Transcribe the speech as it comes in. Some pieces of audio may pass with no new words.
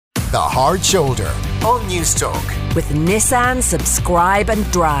The Hard Shoulder on Newstalk. With Nissan Subscribe and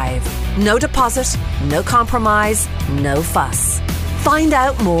Drive. No deposit, no compromise, no fuss. Find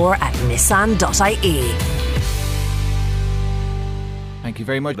out more at nissan.ie. Thank you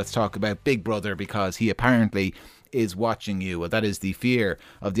very much. Let's talk about Big Brother, because he apparently is watching you. Well, that is the fear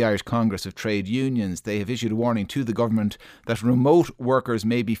of the Irish Congress of Trade Unions. They have issued a warning to the government that remote workers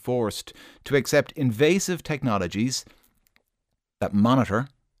may be forced to accept invasive technologies that monitor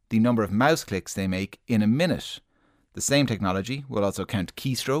the number of mouse clicks they make in a minute. The same technology will also count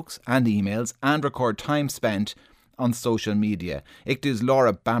keystrokes and emails and record time spent on social media. ICTU's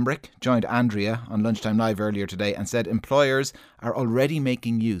Laura Bambrick joined Andrea on Lunchtime Live earlier today and said employers are already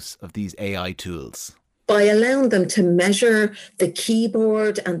making use of these AI tools. By allowing them to measure the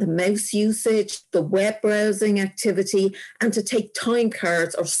keyboard and the mouse usage, the web browsing activity, and to take time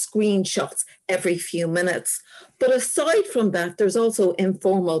cards or screenshots every few minutes. But aside from that, there's also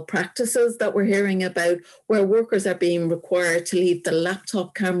informal practices that we're hearing about, where workers are being required to leave the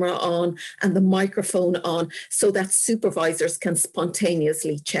laptop camera on and the microphone on so that supervisors can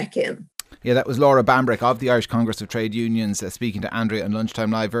spontaneously check in. Yeah, that was Laura Bambrick of the Irish Congress of Trade Unions speaking to Andrea on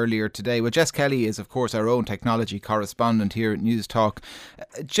Lunchtime Live earlier today. Well, Jess Kelly is, of course, our own technology correspondent here at Newstalk.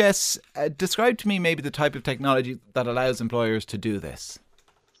 Jess, describe to me maybe the type of technology that allows employers to do this.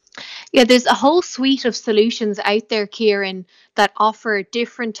 Yeah, there's a whole suite of solutions out there, Kieran, that offer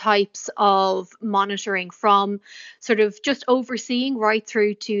different types of monitoring, from sort of just overseeing right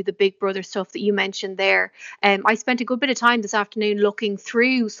through to the Big Brother stuff that you mentioned there. I spent a good bit of time this afternoon looking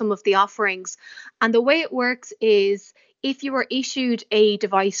through some of the offerings, and the way it works is if you are issued a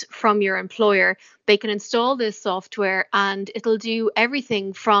device from your employer, they can install this software and it'll do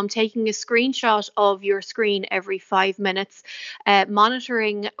everything from taking a screenshot of your screen every 5 minutes,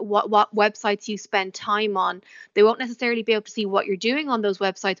 monitoring what websites you spend time on. They won't necessarily be able to see what you're doing on those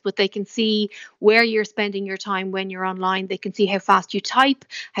websites, but they can see where you're spending your time when you're online. They can see how fast you type,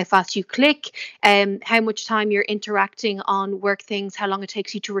 how fast you click, how much time you're interacting on work things, how long it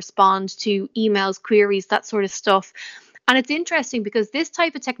takes you to respond to emails, queries, that sort of stuff. And it's interesting because this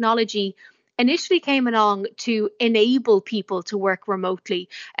type of technology initially came along to enable people to work remotely.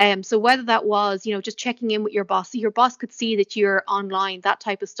 So whether that was, just checking in with your boss could see that you're online, that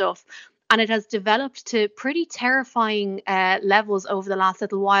type of stuff. And it has developed to pretty terrifying levels over the last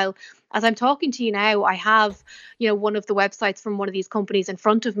little while. As I'm talking to you now, I have, one of the websites from one of these companies in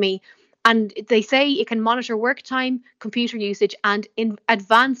front of me. And they say it can monitor work time, computer usage, and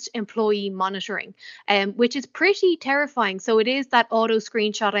advanced employee monitoring, which is pretty terrifying. So it is that auto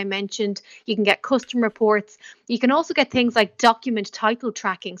screenshot I mentioned. You can get custom reports. You can also get things like document title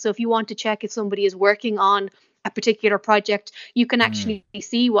tracking. So if you want to check if somebody is working on a particular project, you can actually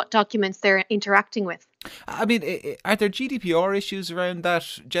see what documents they're interacting with. I mean, are there GDPR issues around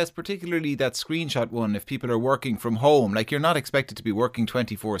that, Jess, particularly that screenshot one, if people are working from home? Like, you're not expected to be working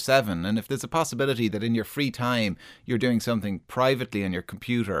 24/7. And if there's a possibility that in your free time you're doing something privately on your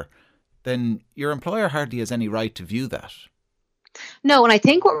computer, then your employer hardly has any right to view that. No, and I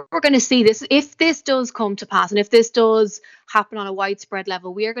think what we're going to see, if this does come to pass and if this does happen on a widespread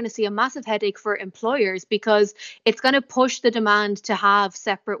level, we are going to see a massive headache for employers, because it's going to push the demand to have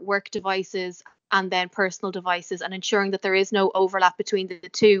separate work devices and then personal devices, and ensuring that there is no overlap between the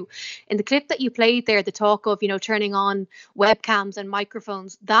two. In the clip that you played there, the talk of, turning on webcams and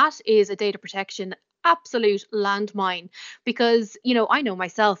microphones, that is a data protection absolute landmine, because, I know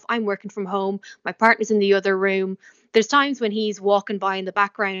myself, I'm working from home, my partner's in the other room. There's times when he's walking by in the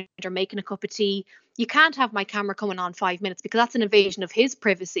background or making a cup of tea. You can't have my camera coming on 5 minutes, because that's an invasion of his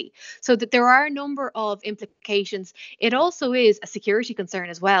privacy. So that there are a number of implications. It also is a security concern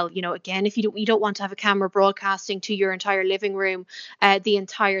as well. Again, if you don't want to have a camera broadcasting to your entire living room the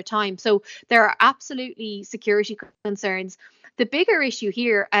entire time. So there are absolutely security concerns. The bigger issue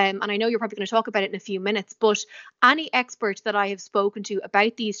here, and I know you're probably going to talk about it in a few minutes, but any expert that I have spoken to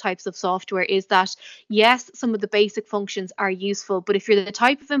about these types of software is that, yes, some of the basic functions are useful, but if you're the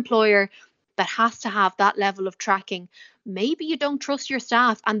type of employer that has to have that level of tracking, maybe you don't trust your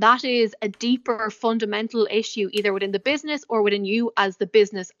staff. And that is a deeper fundamental issue, either within the business or within you as the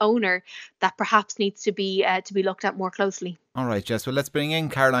business owner, that perhaps needs to be looked at more closely. All right, Jess. Well, let's bring in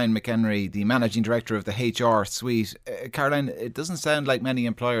Caroline McHenry, the Managing Director of the HR Suite. Caroline, it doesn't sound like many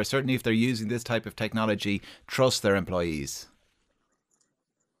employers, certainly if they're using this type of technology, trust their employees.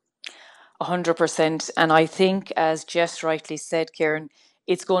 100%. And I think, as Jess rightly said, Kieran,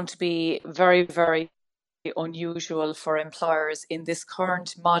 it's going to be very, very unusual for employers in this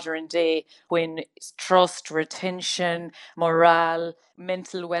current modern day when trust, retention, morale,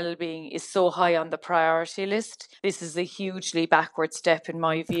 mental well-being is so high on the priority list. This is a hugely backward step, in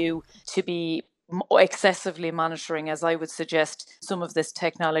my view, to be excessively monitoring, as I would suggest some of this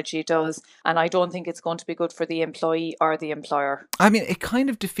technology does. And I don't think it's going to be good for the employee or the employer. I mean, it kind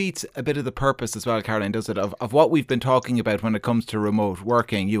of defeats a bit of the purpose as well, Caroline, does it, of what we've been talking about when it comes to remote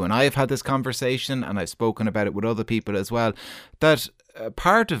working. You and I have had this conversation, and I've spoken about it with other people as well, that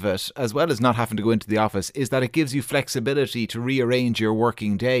part of it, as well as not having to go into the office, is that it gives you flexibility to rearrange your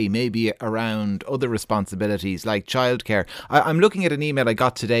working day, maybe around other responsibilities like childcare. I'm looking at an email I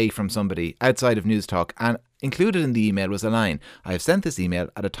got today from somebody outside of News Talk, and included in the email was a line: "I have sent this email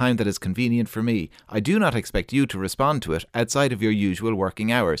at a time that is convenient for me. I do not expect you to respond to it outside of your usual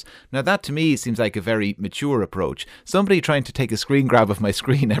working hours." Now that to me seems like a very mature approach. Somebody trying to take a screen grab of my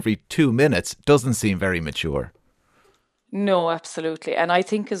screen every 2 minutes doesn't seem very mature. No, absolutely. And I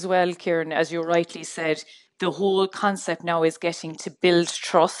think as well, Kieran, as you rightly said, the whole concept now is getting to build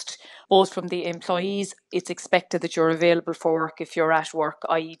trust, both from the employees. It's expected that you're available for work if you're at work,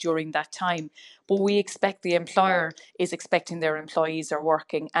 i.e. during that time. But we expect the employer is expecting their employees are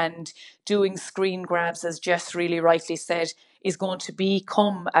working, and doing screen grabs, as Jess really rightly said, is going to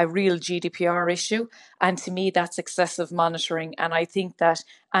become a real GDPR issue. And to me, that's excessive monitoring. And I think that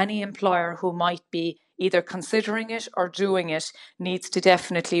any employer who might be either considering it or doing it needs to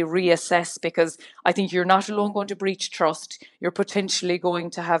definitely reassess, because I think you're not alone going to breach trust. You're potentially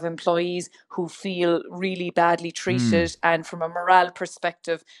going to have employees who feel really badly treated, and from a morale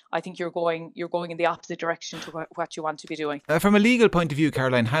perspective, I think you're going in the opposite direction to what you want to be doing. From a legal point of view,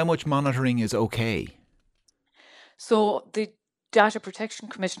 Caroline, how much monitoring is okay? So the Data Protection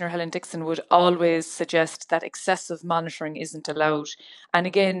Commissioner Helen Dixon would always suggest that excessive monitoring isn't allowed. And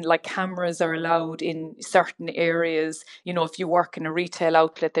again, like, cameras are allowed in certain areas. You know, if you work in a retail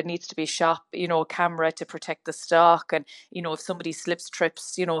outlet, there needs to be a camera to protect the stock. And, if somebody slips,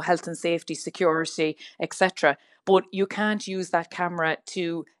 trips, health and safety, security, etc. But you can't use that camera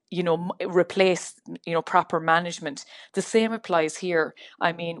to replace, proper management. The same applies here.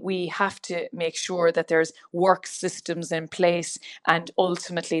 I mean, we have to make sure that there's work systems in place, and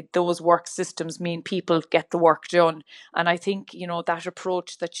ultimately those work systems mean people get the work done. And I think, that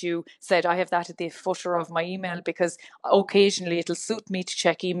approach that you said, I have that at the footer of my email, because occasionally it'll suit me to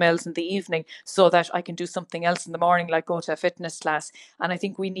check emails in the evening so that I can do something else in the morning, like go to a fitness class. And I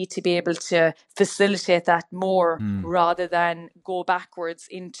think we need to be able to facilitate that more rather than go backwards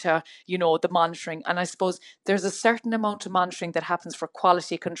into the monitoring. And I suppose there's a certain amount of monitoring that happens for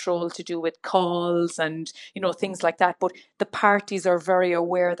quality control to do with calls and things like that, but the parties are very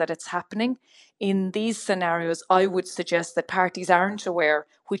aware that it's happening. In these scenarios, I would suggest that parties aren't aware,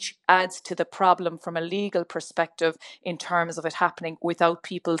 which adds to the problem from a legal perspective in terms of it happening without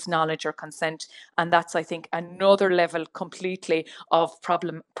people's knowledge or consent. And that's, I think, another level completely of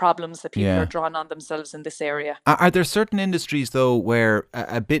problems that people are drawing on themselves in this area. Are there certain industries, though, where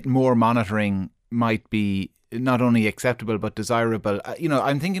a bit more monitoring might be not only acceptable but desirable?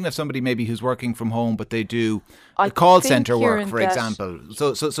 I'm thinking of somebody maybe who's working from home, but they do call centre work, for example.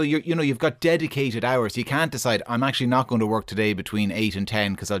 So you've got dedicated hours. You can't decide, I'm actually not going to work today between 8 and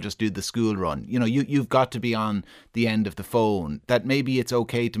 10 because I'll just do the school run. You've got to be on the end of the phone. That maybe it's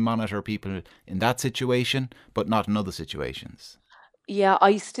okay to monitor people in that situation, but not in other situations. Yeah,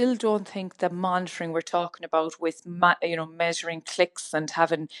 I still don't think the monitoring we're talking about with, measuring clicks and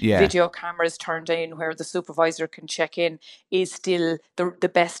having video cameras turned in where the supervisor can check in is still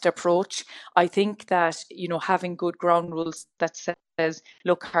the best approach. I think that, having good ground rules that says,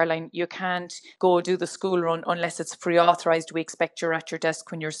 look, Caroline, you can't go do the school run unless it's pre-authorised. We expect you're at your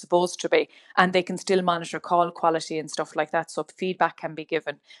desk when you're supposed to be. And they can still monitor call quality and stuff like that, so feedback can be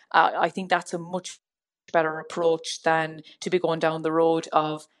given. I think that's a much better approach than to be going down the road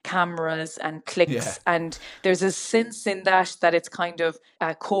of cameras and clicks. And there's a sense in that it's kind of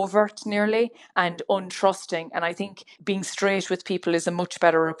covert nearly and untrusting. And I think being straight with people is a much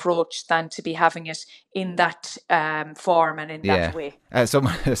better approach than to be having it in that form and in that way.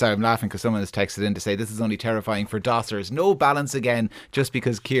 Sorry, I'm laughing because someone has texted in to say this is only terrifying for dossers. No balance again just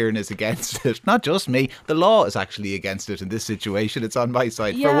because Kieran is against it. Not just me. The law is actually against it in this situation. It's on my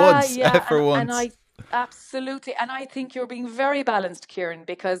side for once. For once. Absolutely. And I think you're being very balanced, Kieran,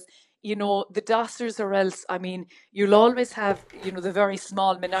 because, the dossers, or else, I mean, you'll always have, the very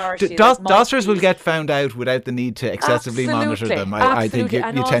small minority. Dossers will get found out without the need to excessively monitor them. I think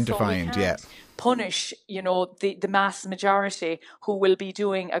you tend to find, punish, the mass majority who will be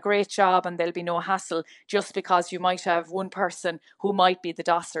doing a great job and there'll be no hassle just because you might have one person who might be the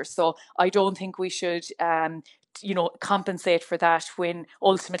dosser. So I don't think we should compensate for that when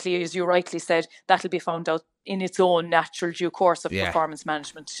ultimately, as you rightly said, that'll be found out in its own natural due course of performance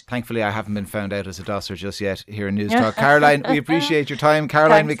management. Thankfully, I haven't been found out as a dosser just yet here in News Talk. Caroline, we appreciate your time.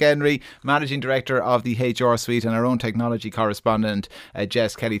 Caroline McHenry, Managing Director of the HR Suite, and our own technology correspondent,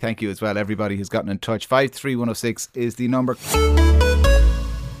 Jess Kelly. Thank you as well, everybody who's gotten in touch. 53106 is the number.